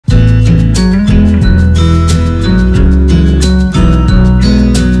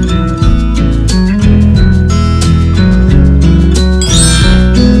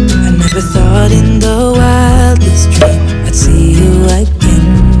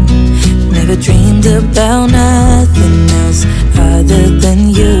dreamed about nothing else other than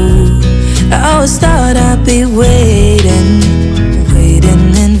you. I always thought I'd be waiting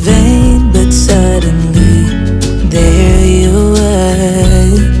in vain, but suddenly there you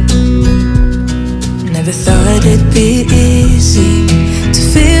were. Never thought it'd be easy to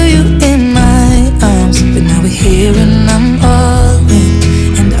feel you in my arms, but now we're here and I'm all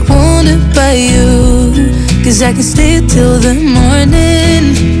in, and I wonder about you. 'Cause I can stay till the morning,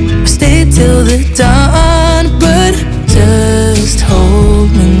 or stay till the dawn, but just hold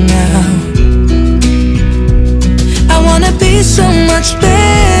me now. I wanna be so much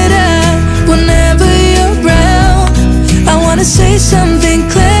better whenever you're around. I wanna say something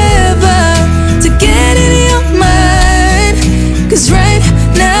clever to get in your mind. 'Cause right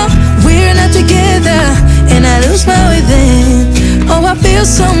now we're not together, and I lose my way then. Oh, I feel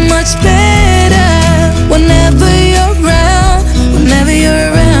so much better whenever you're around, whenever you're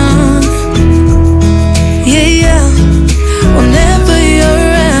around. Yeah, yeah, whenever you're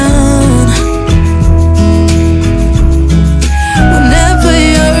around, whenever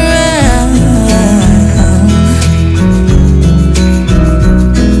you're around.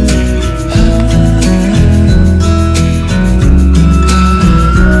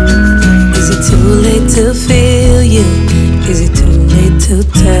 Is it too late to feel you? Is it too late to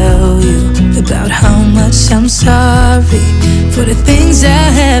tell you about how much I'm sorry for the things I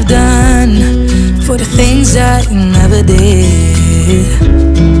have done, for the things I never did?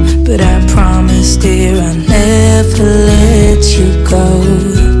 But I promise, dear, I'll never let you go.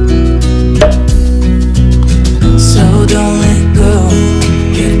 So don't let go,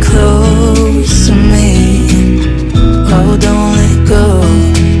 get close to me. Oh, don't let go,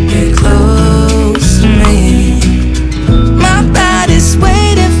 get close to me. My body's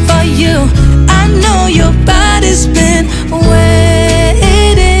waiting for you. I know your body's been waiting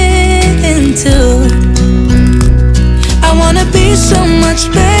too. I wanna be so much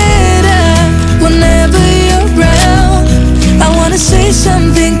better whenever you're around. I wanna say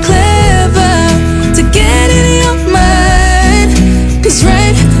something clever to get in your mind. 'Cause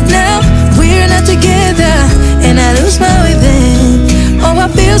right now we're not together, and I lose my way then. Oh, I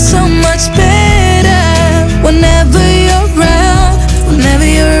feel so much better whenever you're around, whenever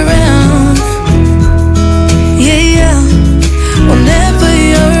you're around. Yeah, yeah, whenever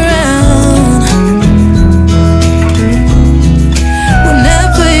you're around,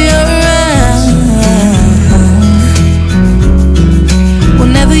 whenever you're around,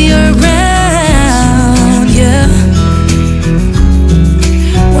 whenever you're around, yeah,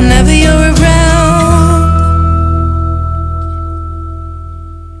 whenever you're around.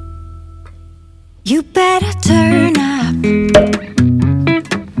 You better turn up.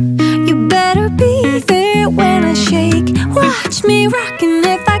 You better be there when I shake. Watch me rockin'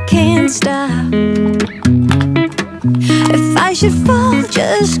 if I can't stop. If I should fall,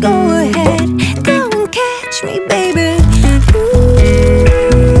 just go ahead. Go and catch me, baby. Ooh,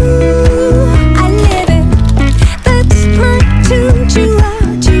 I live it. That's my tune.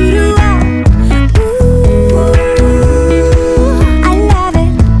 Ooh, I love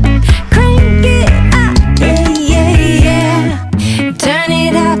it. Crank it up, yeah, yeah, yeah. Turn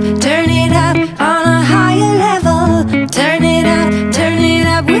it up on a higher level. Turn it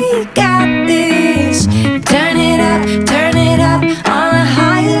up, we got this. Turn it up on a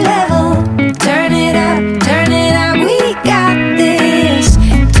higher level. Turn it up, we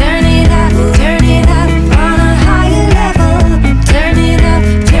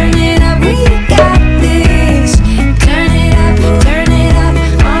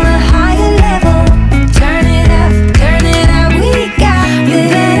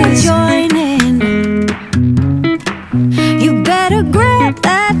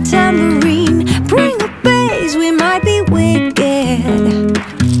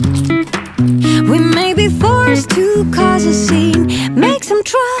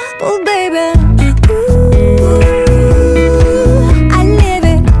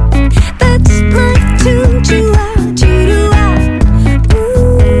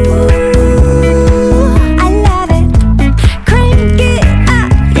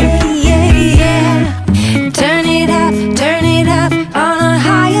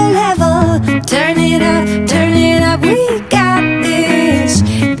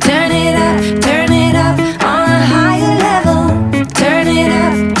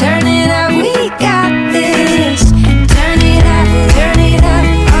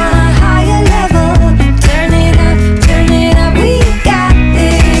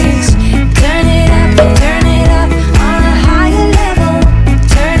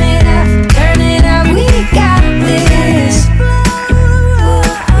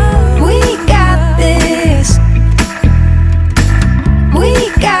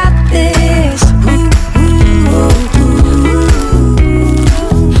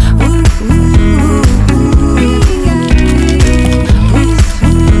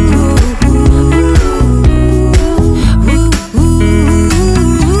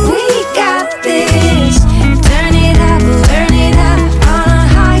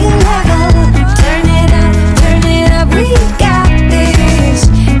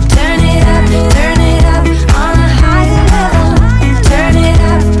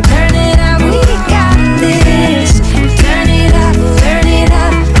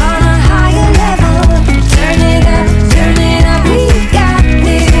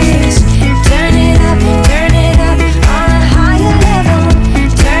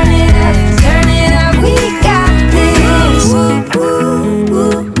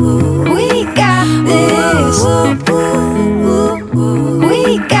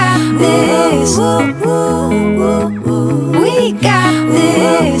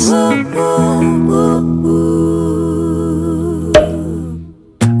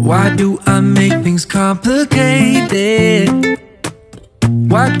complicated.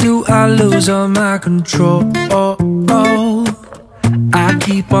 Why do I lose all my control? I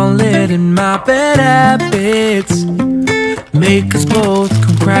keep on letting my bad habits make us both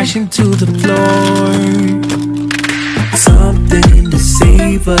come crashing to the floor. Something to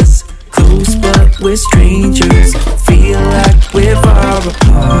save us, close but we're strangers. Feel like we're far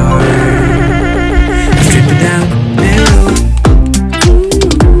apart. Stripping down new,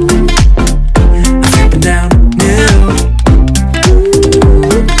 stripping down new,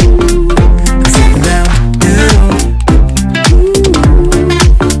 stripping down new.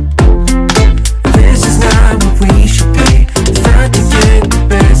 This is not what we should be. Trying to get the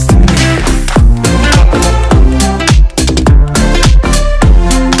best of me.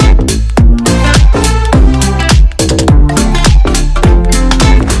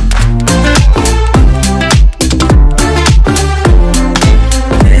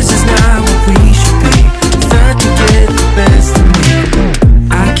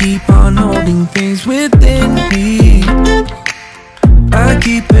 Within me, I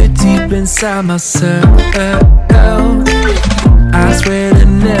keep it deep inside myself. I swear to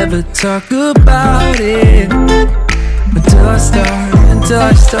never talk about it until I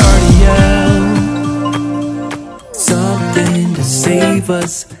start to yell. Something to save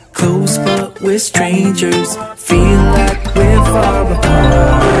us, close but we're strangers. Feel like we're far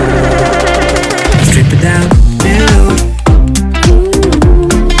apart. Strip it down.